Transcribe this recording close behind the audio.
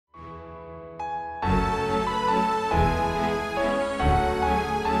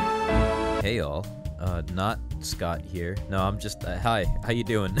Hey all, not Scott here. No, I'm just, hi, how you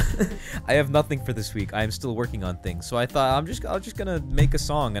doing? I have nothing for this week. I am still working on things, so I thought I'm just gonna make a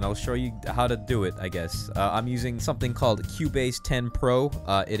song and I'll show you how to do it, I guess. I'm using something called Cubase 10 Pro.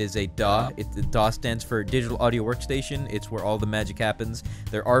 It is a DAW. The DAW stands for Digital Audio Workstation. It's where all the magic happens.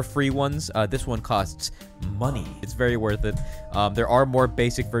 There are free ones. This one costs money. It's very worth it. There are more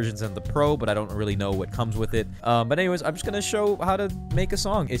basic versions than the Pro, but I don't really know what comes with it. But anyways, I'm just gonna show how to make a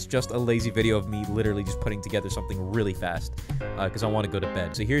song. It's just a lazy video of me literally just putting together something really fast because I want to go to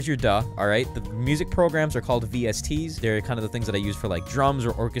bed. So here's your DAW. All right, the music programs are called VSTs. They're kind of the things that I use for like drums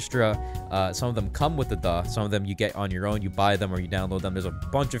or orchestra. Some of them come with the DAW. Some of them you get on your own. You buy them or you download them. There's a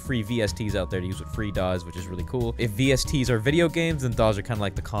bunch of free VSTs out there to use with free DAWs, which is really cool. If VSTs are video games, then DAWs are kind of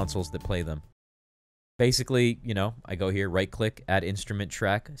like the consoles that play them. Basically, you know, I go here, right click, add instrument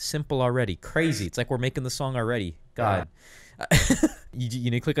track. Simple already. Crazy. It's like we're making the song already. God.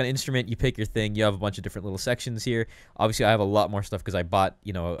 You click on instrument, you pick your thing, you have a bunch of different little sections here. Obviously, I have a lot more stuff because I bought,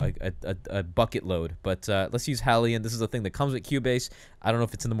 you know, a bucket load. But let's use Hallian. This is the thing that comes with Cubase. I don't know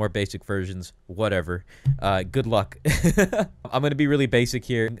if it's in the more basic versions. Whatever. Good luck. I'm going to be really basic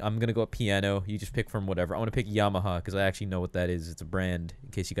here. I'm going to go piano. You just pick from whatever. I want to pick Yamaha because I actually know what that is. It's a brand,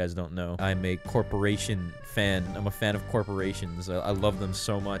 in case you guys don't know. I'm a corporation fan. I'm a fan of corporations. I love them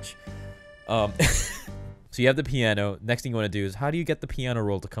so much. So you have the piano. Next thing you want to do is how do you get the piano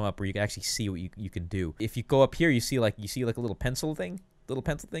roll to come up where you can actually see what you can do? If you go up here, you see like a little pencil thing.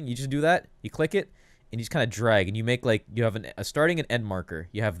 You just do that. You click it and you just kind of drag and you make like you have a starting and end marker.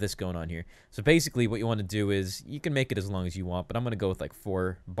 You have this going on here. So basically what you want to do is you can make it as long as you want, but I'm going to go with like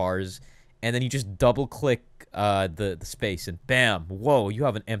 4 bars. And then you just double click the space and bam, whoa, you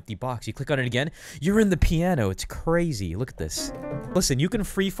have an empty box. You click on it again, you're in the piano. It's crazy. Look at this. Listen, you can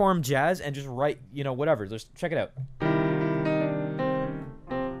freeform jazz and just write, you know, whatever. Just check it out.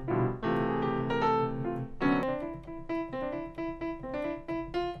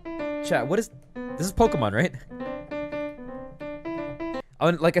 Chat, what is this? Is Pokemon, right?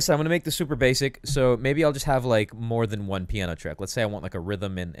 Like I said, I'm going to make this super basic, so maybe I'll just have, like, more than one piano track. Let's say I want, like, a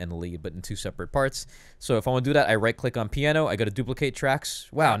rhythm and lead, but in 2 separate parts. So if I want to do that, I right-click on piano, I go to duplicate tracks.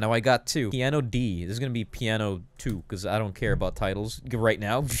 Wow, now I got 2. Piano D. This is going to be piano 2, because I don't care about titles right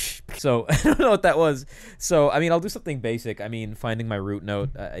now. So, I don't know what that was. So, I mean, I'll do something basic. I mean, finding my root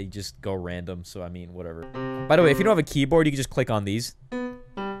note, I just go random, so, I mean, whatever. By the way, if you don't have a keyboard, you can just click on these.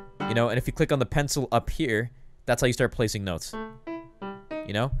 You know, and if you click on the pencil up here, that's how you start placing notes.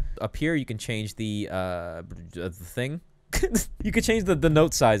 You know, up here you can change the thing. You can change the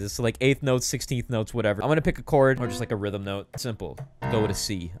note sizes, so like 8th notes, 16th notes, whatever. I'm gonna pick a chord or just like a rhythm note. Simple. Go with a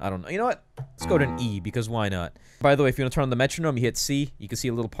C. I don't know. You know what? Let's go to an E because why not? By the way, if you want to turn on the metronome, you hit C. You can see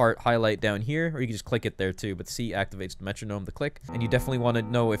a little part highlight down here, or you can just click it there too. But C activates the metronome, the click, and you definitely want to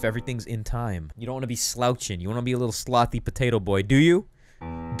know if everything's in time. You don't want to be slouching. You want to be a little slothy potato boy. Do you?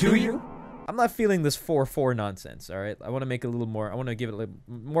 Do you? I'm not feeling this 4/4 nonsense, all right? I want to make it a little more, I want to give it a little,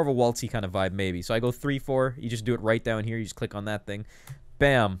 more of a waltzy kind of vibe, maybe. So I go 3/4, you just do it right down here, you just click on that thing.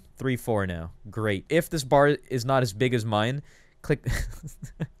 Bam, 3/4 now. Great. If this bar is not as big as mine, click,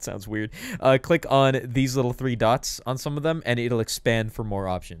 sounds weird, click on these little 3 dots on some of them, and it'll expand for more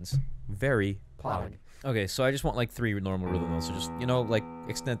options. Very pog. Okay, so I just want like 3 normal rhythm notes. So just, you know, like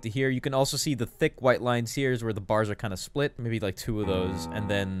extend to here. You can also see the thick white lines here is where the bars are kind of split. Maybe like 2 of those and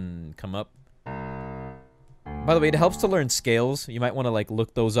then come up. By the way, it helps to learn scales. You might want to like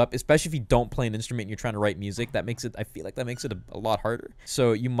look those up, especially if you don't play an instrument and you're trying to write music. That makes it, I feel like that makes it a lot harder.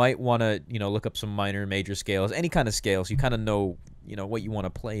 So you might want to, you know, look up some minor, major scales, any kind of scales. You kind of know, you know, what you want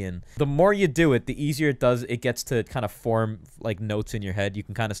to play in. The more you do it, the easier it gets to kind of form like notes in your head. You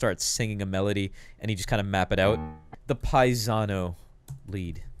can kind of start singing a melody and you just kind of map it out. The Paisano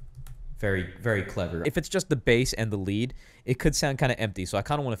lead. Very, very clever. If it's just the bass and the lead, it could sound kind of empty, so I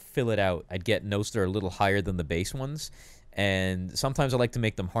kind of want to fill it out. I'd get notes that are a little higher than the bass ones, and sometimes I like to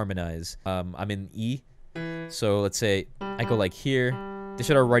make them harmonize. I'm in E, so let's say I go like here. This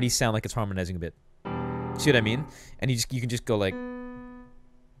should already sound like it's harmonizing a bit. See what I mean? And you can just go like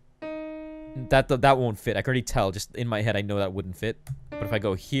that won't fit. I can already tell. Just in my head, I know that wouldn't fit. But if I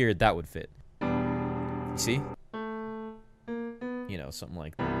go here, that would fit. You see? You know, something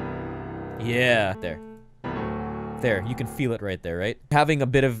like that. Yeah, there, you can feel it right there, right? Having a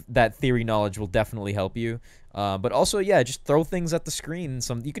bit of that theory knowledge will definitely help you. But also, yeah, just throw things at the screen.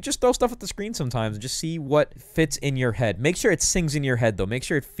 You could just throw stuff at the screen sometimes and just see what fits in your head. Make sure it sings in your head, though. Make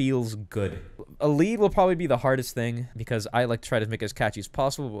sure it feels good. A lead will probably be the hardest thing because I like to try to make it as catchy as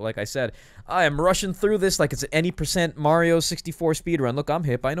possible. But like I said, I am rushing through this like it's any % Mario 64 speedrun. Look, I'm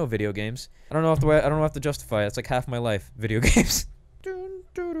hip. I know video games. I don't know if to justify it. It's like half my life, video games. Dun,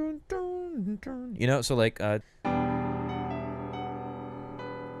 dun, dun, dun. You know, so like,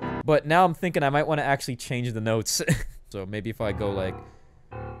 but now I'm thinking I might want to actually change the notes. So maybe if I go like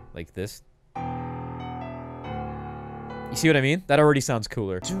this. You see what I mean? That already sounds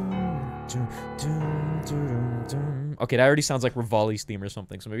cooler. Okay, that already sounds like Rivali's theme or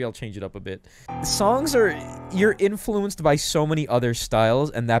something, so maybe I'll change it up a bit. Songs are... You're influenced by so many other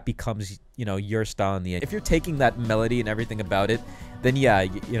styles, and that becomes, you know, your style in the end. If you're taking that melody and everything about it, then yeah,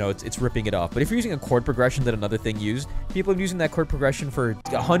 you know, it's ripping it off. But if you're using a chord progression that another thing used, people have been using that chord progression for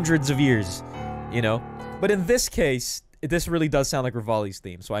hundreds of years, you know? But in this case, this really does sound like Rivali's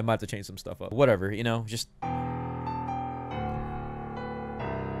theme, so I might have to change some stuff up. Whatever, you know, just...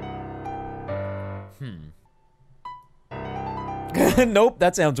 Nope,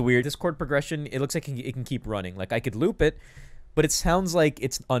 that sounds weird. This chord progression, it looks like it can keep running. Like, I could loop it, but it sounds like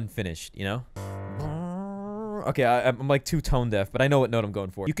it's unfinished, you know? Okay, I'm like too tone deaf, but I know what note I'm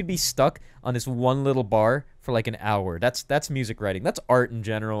going for. You could be stuck on this one little bar for like an hour. That's music writing. That's art in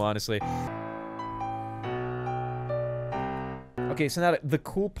general, honestly. Okay, so now the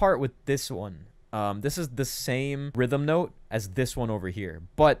cool part with this one, this is the same rhythm note as this one over here,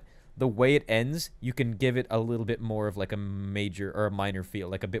 but the way it ends, you can give it a little bit more of like a major or a minor feel,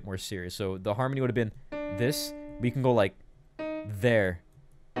 like a bit more serious. So the harmony would have been this, but you can go like there.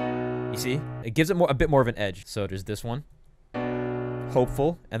 You see? It gives it a bit more of an edge. So there's this one,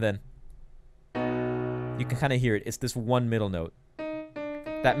 hopeful, and then you can kind of hear it. It's this one middle note.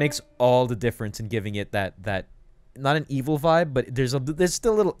 That makes all the difference in giving it that not an evil vibe, but there's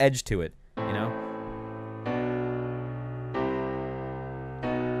still a little edge to it, you know?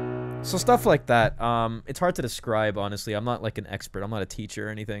 So stuff like that, it's hard to describe, honestly. I'm not like an expert. I'm not a teacher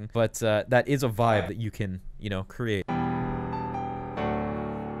or anything. But that is a vibe that you can, you know, create.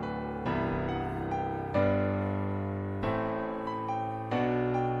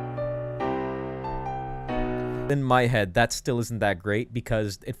 In my head, that still isn't that great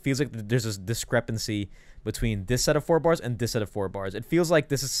because it feels like there's this discrepancy between this set of 4 bars and this set of 4 bars. It feels like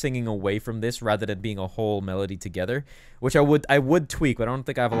this is singing away from this rather than being a whole melody together, which I would tweak, but I don't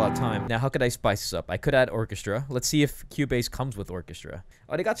think I have a lot of time. Now, how could I spice this up? I could add orchestra. Let's see if Cubase comes with orchestra.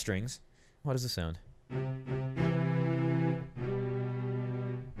 Oh, they got strings. How does this sound?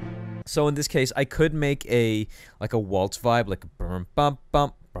 So in this case, I could make a waltz vibe, like a bum bum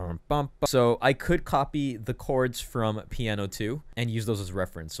bum. So I could copy the chords from Piano 2 and use those as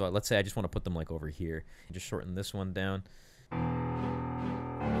reference. So let's say I just want to put them like over here. Just shorten this one down.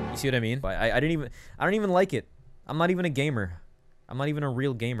 You see what I mean? I don't even like it. I'm not even a gamer. I'm not even a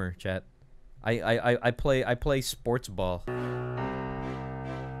real gamer, chat. I play sports ball.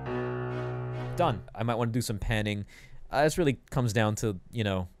 Done. I might want to do some panning. This really comes down to, you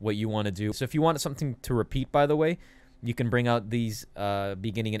know, what you want to do. So if you want something to repeat, by the way, you can bring out these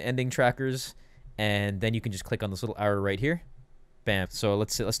beginning and ending trackers, and then you can just click on this little arrow right here. Bam. So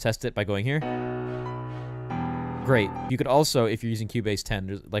let's test it by going here. Great. You could also, if you're using Cubase 10,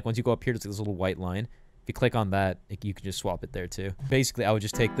 there's, like once you go up here, there's this little white line. If you click on that, you can just swap it there too. Basically, I would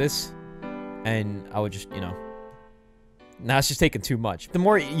just take this, and I would just, you know. Now it's just taking too much. The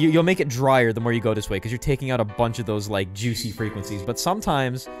more you'll make it drier, the more you go this way, because you're taking out a bunch of those like juicy frequencies. But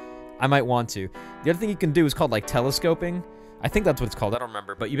sometimes I might want to. The other thing you can do is called like telescoping. I think that's what it's called. I don't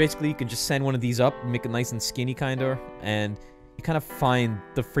remember. But you can just send one of these up, make it nice and skinny kind of, and you kind of find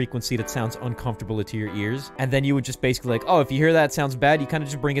the frequency that sounds uncomfortable to your ears. And then you would just basically like, oh, if you hear that sounds bad, you kind of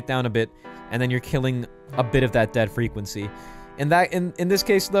just bring it down a bit, and then you're killing a bit of that dead frequency. And that in this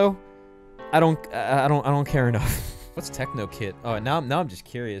case though, I don't care enough. What's Techno Kit? Oh, now I'm just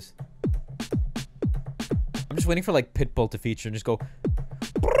curious. I'm just waiting for like Pitbull to feature and just go.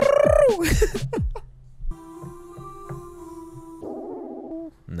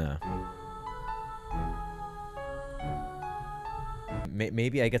 No.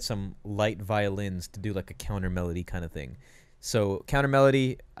 Maybe I get some light violins to do like a counter melody kind of thing. So counter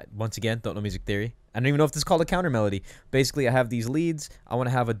melody, once again, don't know music theory. I don't even know if this is called a counter melody. Basically, I have these leads. I want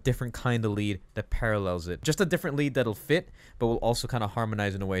to have a different kind of lead that parallels it. Just a different lead that'll fit, but will also kind of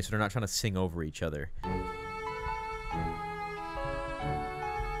harmonize in a way so they're not trying to sing over each other.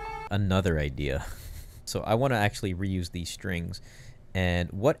 Another idea. So I want to actually reuse these strings. And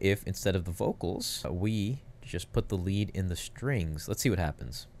what if, instead of the vocals, we just put the lead in the strings? Let's see what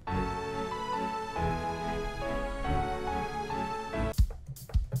happens.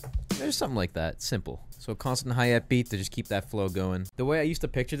 There's something like that. Simple. So constant hi-hat beat to just keep that flow going. The way I used to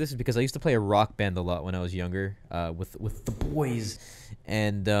picture this is because I used to play a rock band a lot when I was younger with the boys.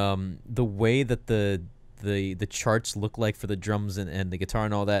 And the way that the the charts look like for the drums and the guitar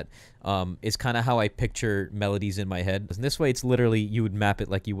and all that is kind of how I picture melodies in my head. And this way, it's literally, you would map it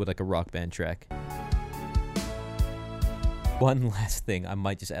like you would like a rock band track. One last thing, I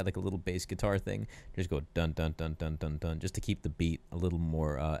might just add like a little bass guitar thing. Just go dun dun dun dun dun dun, just to keep the beat a little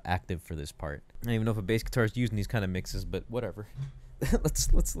more active for this part. I don't even know if a bass guitar is used in these kind of mixes, but whatever.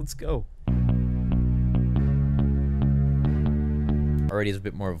 let's go. Already is a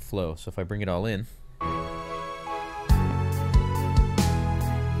bit more of a flow, so if I bring it all in.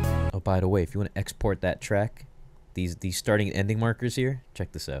 Oh, by the way, if you want to export that track, these starting and ending markers here,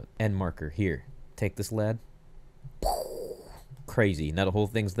 check this out. End marker here. Take this lad. Crazy. Now the whole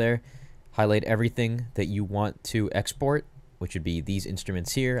thing's there. Highlight everything that you want to export, which would be these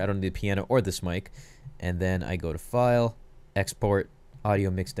instruments here. I don't need the piano or this mic. And then I go to File, Export,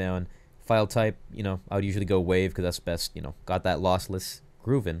 Audio Mix Down. File type, you know, I would usually go WAV because that's best, you know, got that lossless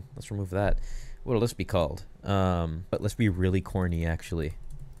grooving. Let's remove that. What'll this be called? But let's be really corny, actually.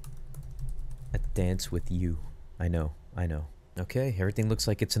 A Dance With You. I know. Okay, everything looks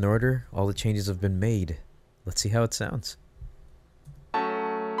like it's in order. All the changes have been made. Let's see how it sounds.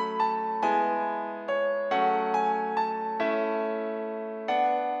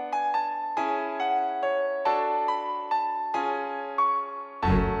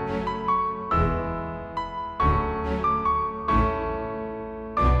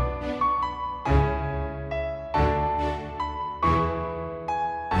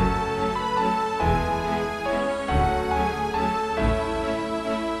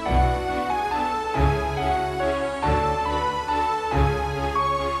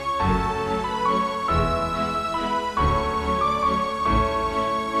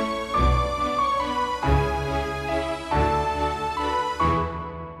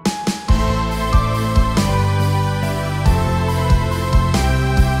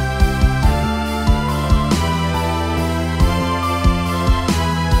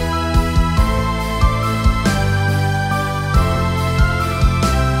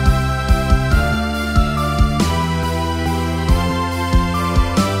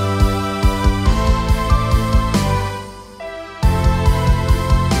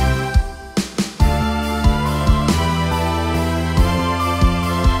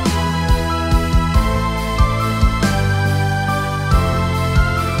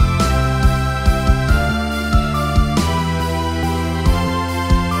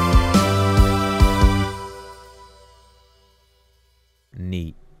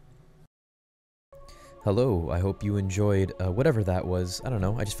 Neat. Hello, I hope you enjoyed whatever that was. I don't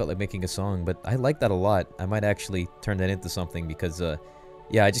know, I just felt like making a song, but I like that a lot. I might actually turn that into something because,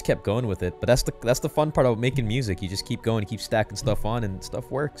 yeah, I just kept going with it. But that's the fun part about making music. You just keep going, you keep stacking stuff on, and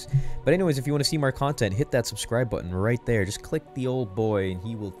stuff works. But anyways, if you want to see more content, hit that subscribe button right there. Just click the old boy, and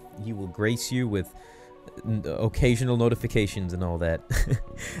he will grace you with occasional notifications and all that.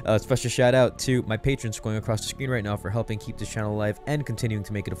 Special shout out to my patrons going across the screen right now for helping keep this channel alive and continuing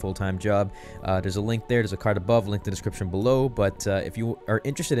to make it a full-time job. There's a link there, there's a card above, link in the description below, but if you are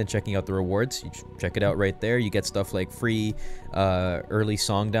interested in checking out the rewards, you check it out right there. You get stuff like free early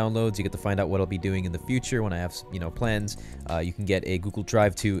song downloads. You get to find out what I'll be doing in the future when I have, you know, plans. You can get a Google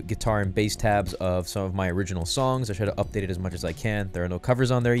Drive to guitar and bass tabs of some of my original songs. I try to update it as much as I can. There are no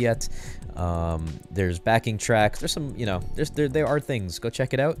covers on there yet. There's backing tracks. There's some, you know, there are things. Go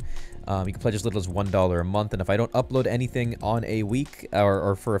check it out. You can pledge as little as $1 a month, and if I don't upload anything on a week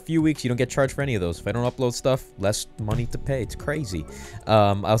or for a few weeks, you don't get charged for any of those. If I don't upload stuff, less money to pay. It's crazy.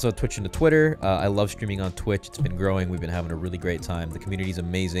 I also have Twitch and Twitter. I love streaming on Twitch. It's been growing. We've been having a really great time. The community's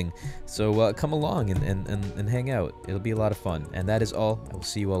amazing. So come along and hang out. It'll be a lot of fun. And that is all. I will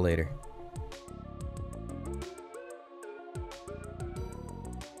see you all later.